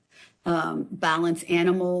levels, balance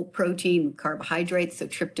animal protein with carbohydrates, so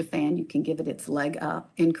tryptophan, you can give it its leg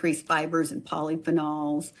up, increase fibers and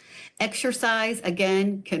polyphenols. Exercise,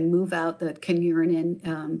 again, can move out the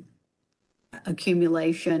kynurenine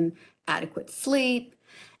accumulation, adequate sleep.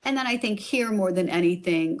 And then I think here more than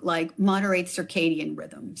anything, like moderate circadian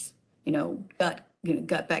rhythms,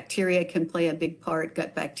 gut bacteria can play a big part.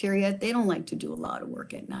 Gut bacteria, they don't like to do a lot of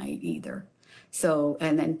work at night either. So,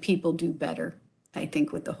 and then people do better I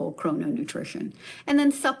think, with the whole chrononutrition. And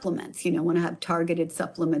then supplements, want to have targeted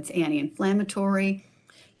supplements, anti-inflammatory.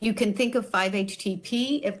 You can think of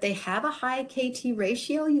 5-HTP. If they have a high KT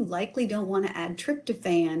ratio, you likely don't want to add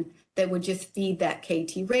tryptophan that would just feed that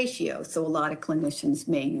KT ratio. So a lot of clinicians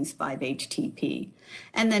may use 5-HTP.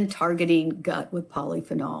 And then targeting gut with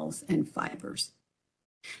polyphenols and fibers.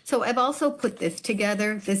 So I've also put this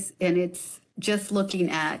together, and it's just looking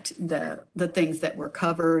at the things that were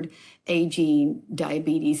covered: aging,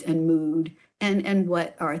 diabetes, and mood, and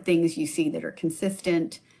what are things you see that are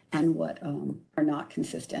consistent and what are not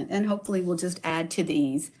consistent. And hopefully we'll just add to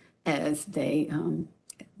these as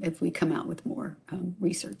if we come out with more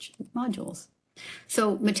research modules.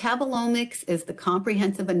 So metabolomics is the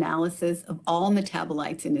comprehensive analysis of all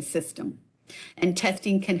metabolites in a system, and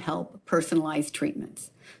testing can help personalize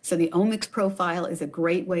treatments. So the omics profile is a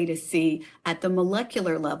great way to see at the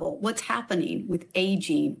molecular level what's happening with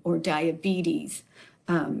aging or diabetes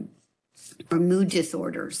or mood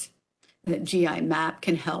disorders. The GI map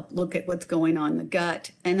can help look at what's going on in the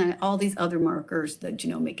gut, and then all these other markers, the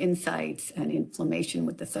genomic insights and inflammation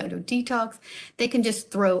with the cytodetox, they can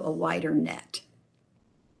just throw a wider net.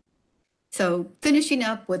 So finishing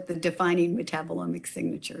up with the defining metabolomic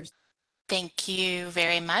signatures. Thank you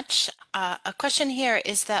very much. A question here,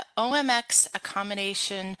 is the OMX a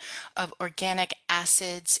combination of organic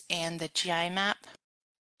acids and the GI map?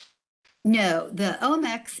 No, the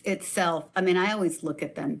OMX itself, I always look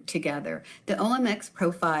at them together. The OMX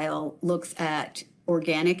profile looks at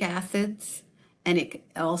organic acids, and it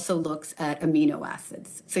also looks at amino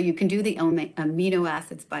acids. So you can do the amino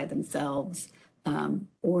acids by themselves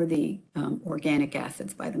or the organic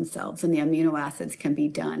acids by themselves. And the amino acids can be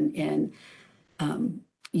done in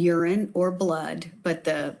urine or blood, but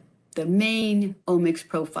the main omics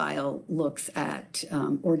profile looks at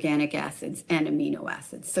organic acids and amino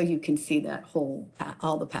acids. So you can see that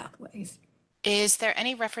all the pathways. Is there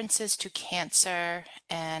any references to cancer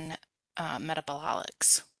and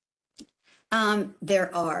metabolics?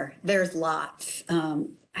 There's lots.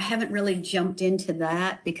 I haven't really jumped into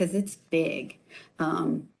that because it's big.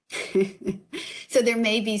 So there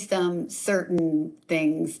may be some certain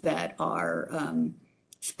things that are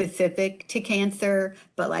specific to cancer,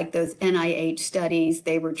 but like those NIH studies,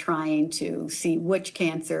 they were trying to see which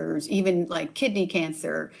cancers, even like kidney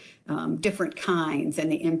cancer, different kinds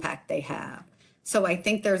and the impact they have. So I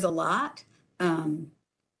think there's a lot, and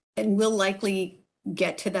we'll likely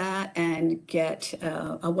get to that and get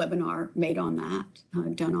a webinar made on that,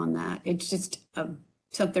 done on that. It's just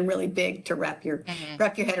something really big to wrap your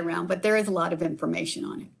head around, but there is a lot of information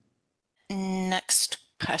on it. Next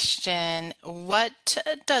question. What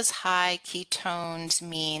does high ketones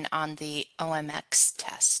mean on the OMX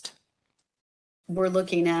test? We're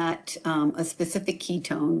looking at a specific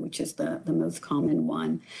ketone, which is the most common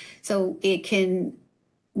one. So it can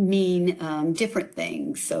mean different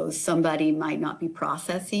things. So somebody might not be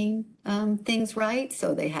processing things right,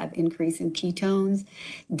 so they have increase in ketones.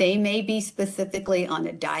 They may be specifically on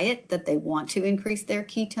a diet that they want to increase their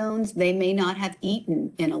ketones. They may not have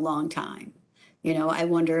eaten in a long time. I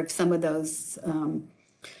wonder if some of those,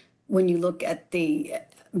 when you look at the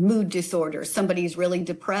mood disorder, somebody's really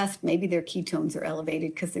depressed, maybe their ketones are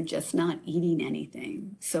elevated because they're just not eating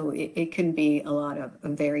anything. So it can be a lot of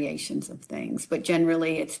variations of things, but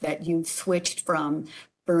generally it's that you've switched from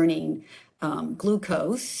burning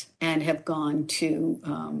glucose and have gone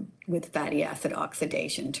to with fatty acid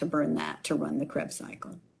oxidation to burn that to run the Krebs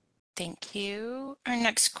cycle. Thank you. Our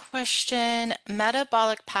next question,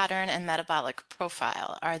 metabolic pattern and metabolic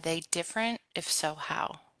profile, are they different? If so,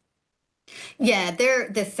 how? Yeah, they're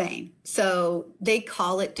the same. So they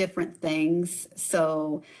call it different things.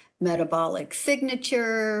 So metabolic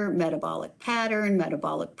signature, metabolic pattern,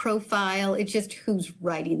 metabolic profile. It's just who's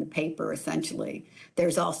writing the paper, essentially.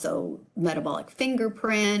 There's also metabolic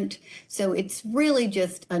fingerprint. So it's really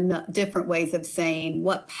just different ways of saying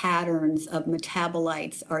what patterns of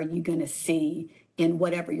metabolites are you going to see in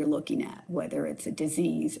whatever you're looking at, whether it's a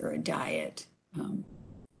disease or a diet.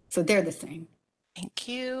 So they're the same. Thank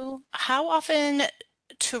you. How often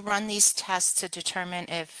to run these tests to determine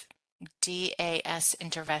if DAS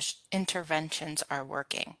interventions are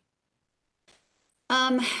working?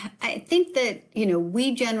 I think that,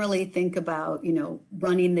 we generally think about,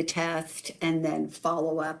 running the test and then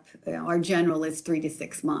follow up. Our general is 3 to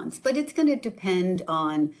 6 months, but it's going to depend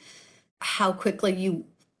on how quickly you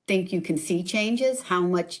think you can see changes, how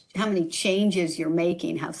many changes you're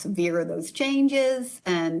making, how severe are those changes.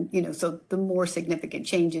 And, so the more significant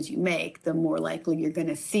changes you make, the more likely you're going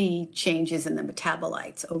to see changes in the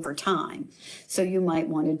metabolites over time. So you might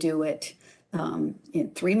want to do it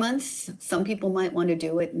in 3 months. Some people might want to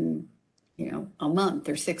do it in, a month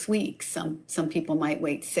or 6 weeks. Some people might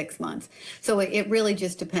wait 6 months. So it really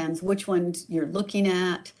just depends which ones you're looking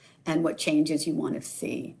at and what changes you want to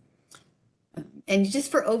see. And just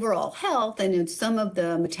for overall health, and some of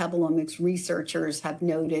the metabolomics researchers have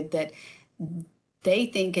noted that they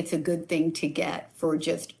think it's a good thing to get for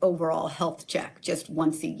just overall health check, just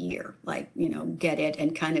once a year, like, get it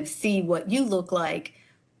and kind of see what you look like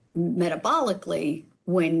metabolically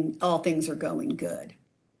when all things are going good.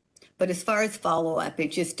 But as far as follow-up,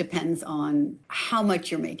 it just depends on how much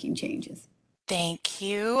you're making changes. Thank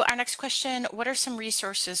you. Our next question, what are some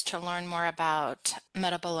resources to learn more about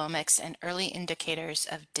metabolomics and early indicators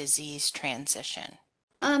of disease transition?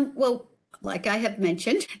 Well, like I have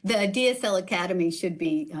mentioned, the DSL Academy should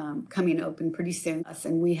be coming open pretty soon.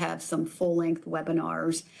 And we have some full-length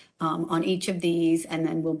webinars on each of these, and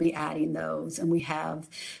then we'll be adding those. And we have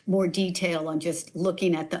more detail on just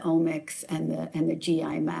looking at the OMX and the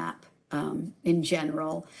GI map in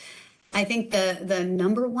general. I think the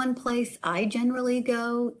number one place I generally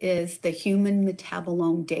go is the Human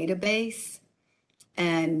Metabolome Database,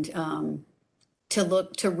 and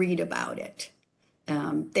to read about it.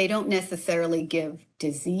 They don't necessarily give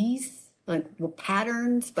disease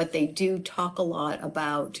patterns, but they do talk a lot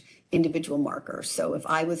about individual markers. So if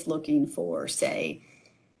I was looking for, say,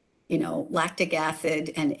 lactic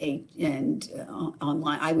acid and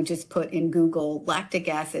online, I would just put in Google lactic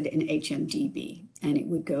acid and HMDB, and it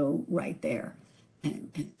would go right there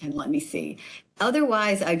and let me see.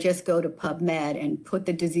 Otherwise, I just go to PubMed and put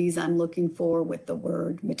the disease I'm looking for with the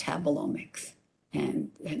word metabolomics,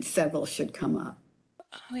 and several should come up.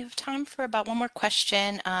 We have time for about one more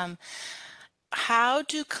question. How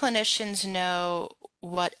do clinicians know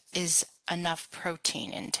what is enough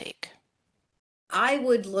protein intake? I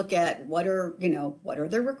would look at what are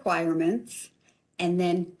the requirements, and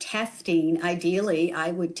then testing. Ideally,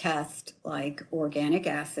 I would test like organic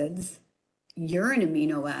acids, urine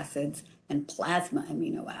amino acids, and plasma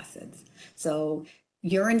amino acids. So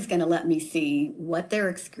urine's going to let me see what they're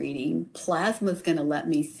excreting. Plasma's going to let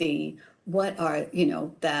me see what are,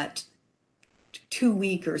 that 2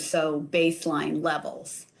 week or so baseline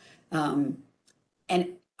levels. And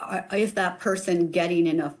is that person getting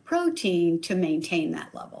enough protein to maintain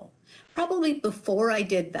that level? Probably before I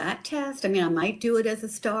did that test, I might do it as a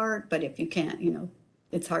start, but if you can't,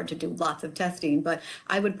 it's hard to do lots of testing, but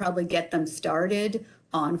I would probably get them started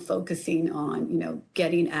on focusing on,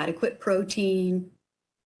 getting adequate protein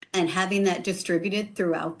and having that distributed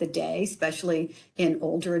throughout the day, especially in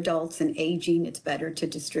older adults and aging. It's better to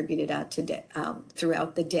distribute it out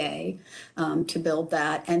throughout the day to build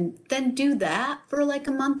that, and then do that for like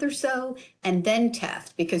a month or so, and then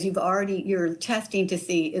test, because you're testing to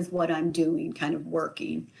see, is what I'm doing kind of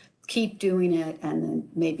working. Keep doing it, and then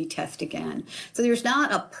maybe test again. So there's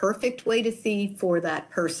not a perfect way to see for that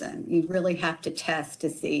person. You really have to test to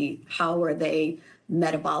see how are they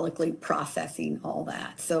metabolically processing all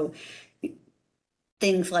that. So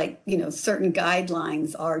things like, certain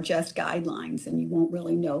guidelines are just guidelines, and you won't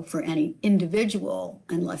really know for any individual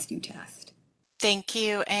unless you test. Thank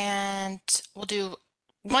you. And we'll do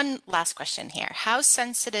one last question here. How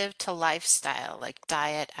sensitive to lifestyle, like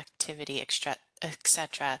diet, activity,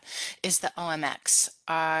 etc., is the OMX?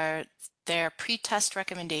 Are there pre-test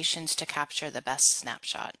recommendations to capture the best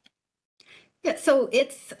snapshot? Yeah, so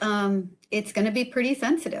it's going to be pretty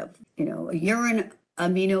sensitive. Urine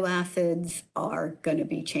amino acids are going to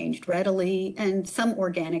be changed readily, and some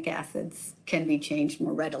organic acids can be changed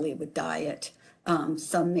more readily with diet.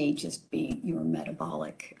 Some may just be your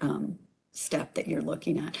metabolic step that you're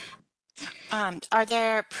looking at. Are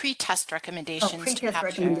there pre-test recommendations? Pre-test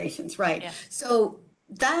recommendations, right. Yeah. So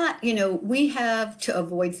that, we have to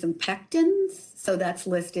avoid some pectins. So that's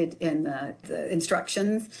listed in the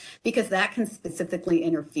instructions, because that can specifically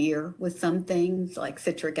interfere with some things like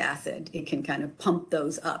citric acid. It can kind of pump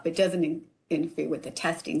those up. It doesn't interfere with the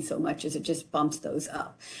testing so much as it just bumps those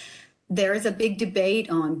up. There is a big debate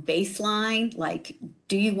on baseline, like,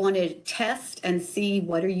 do you want to test and see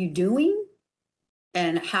what are you doing?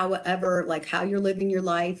 And however, like how you're living your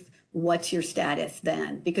life, what's your status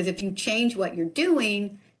then? Because if you change what you're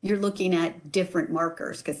doing, you're looking at different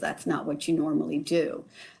markers, because that's not what you normally do.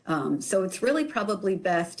 So it's really probably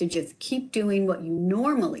best to just keep doing what you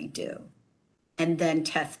normally do and then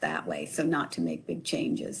test that way, so not to make big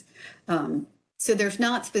changes. So there's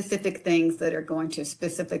not specific things that are going to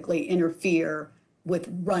specifically interfere with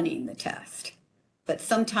running the test. But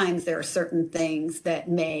sometimes there are certain things that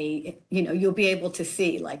may, you'll be able to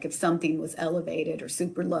see, like if something was elevated or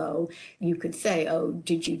super low, you could say, oh,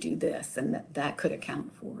 did you do this? And that could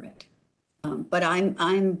account for it. But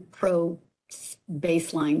I'm pro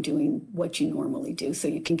baseline doing what you normally do so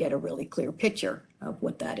you can get a really clear picture of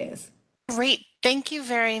what that is. Great. Thank you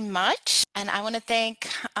very much. And I want to thank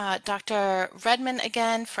Dr. Redmond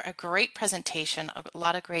again for a great presentation, a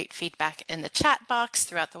lot of great feedback in the chat box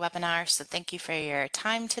throughout the webinar. So thank you for your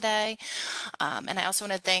time today. And I also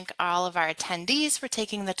want to thank all of our attendees for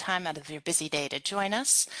taking the time out of your busy day to join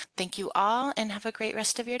us. Thank you all and have a great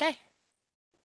rest of your day.